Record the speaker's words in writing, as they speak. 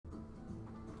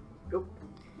Go.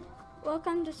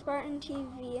 Welcome to Spartan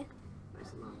TV.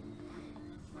 Nice and loud.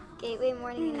 Gateway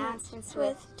Morning Announcements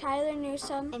with Tyler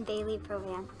Newsome and Daily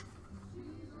Program.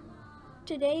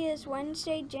 Today is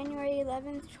Wednesday, January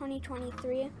 11th,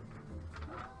 2023.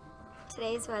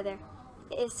 Today's weather.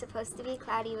 It is supposed to be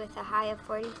cloudy with a high of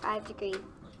 45 degrees.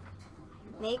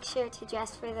 Make sure to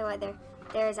dress for the weather.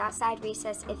 There is outside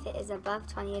recess if it is above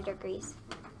 20 degrees.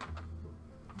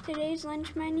 Today's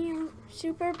lunch menu: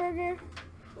 super burger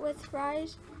with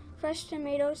fries, fresh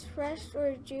tomatoes, fresh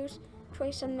or juice,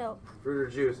 choice of milk. Fruit or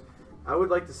juice. I would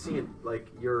like to see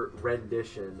your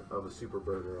rendition of a super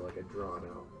burger, like a drawn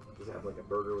out. Does it have like a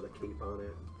burger with a cape on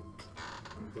it?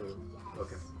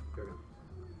 Okay. Here we go.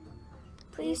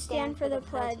 Please stand for the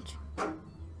pledge.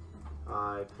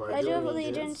 I Pledge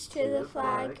allegiance to the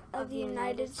flag of the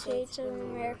United States of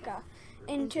America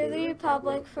and to the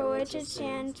republic for which it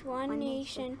stands, one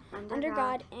nation, under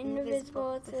God,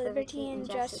 indivisible, with liberty and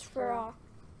justice for all.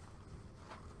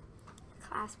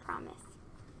 Class promise.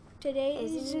 Today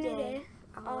is a new day.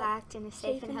 All act in a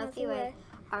safe and healthy way.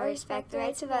 All respect the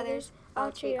rights of others.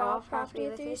 All treat all property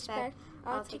with respect.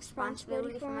 I'll take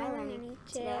responsibility for my learning.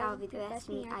 Today I'll be the best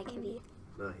me I can be.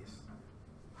 Nice.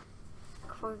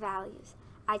 Core values.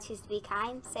 I choose to be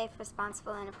kind, safe,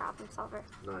 responsible, and a problem solver.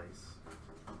 Nice.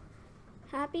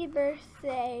 Happy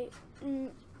birthday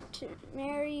to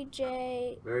Mary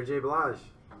J. Mary J. Blige.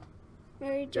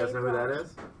 Mary J. You guys know who that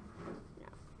is?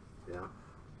 No. Yeah.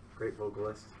 Great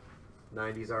vocalist.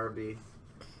 90s R&B.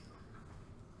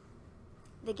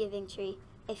 The Giving Tree.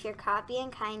 If you're caught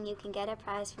being kind, you can get a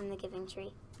prize from the Giving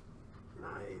Tree.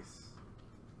 Nice.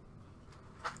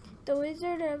 The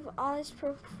Wizard of Oz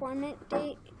performance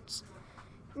dates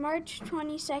March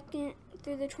 22nd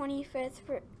through the 25th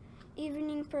for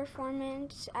evening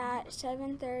performance at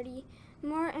 7:30.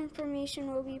 More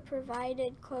information will be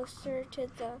provided closer to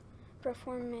the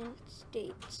performance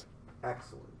dates.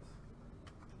 Excellent.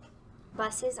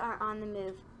 Buses are on the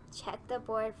move. Check the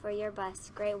board for your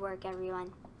bus. Great work,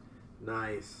 everyone.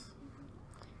 Nice.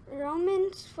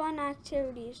 Roman's fun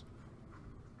activities.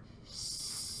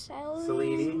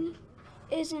 Cellini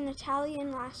is an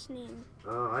Italian last name.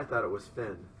 Oh, I thought it was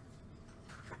Finn.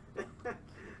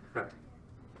 Alright.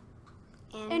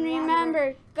 And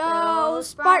remember, go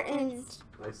Spartans!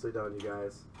 Nicely done, you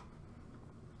guys.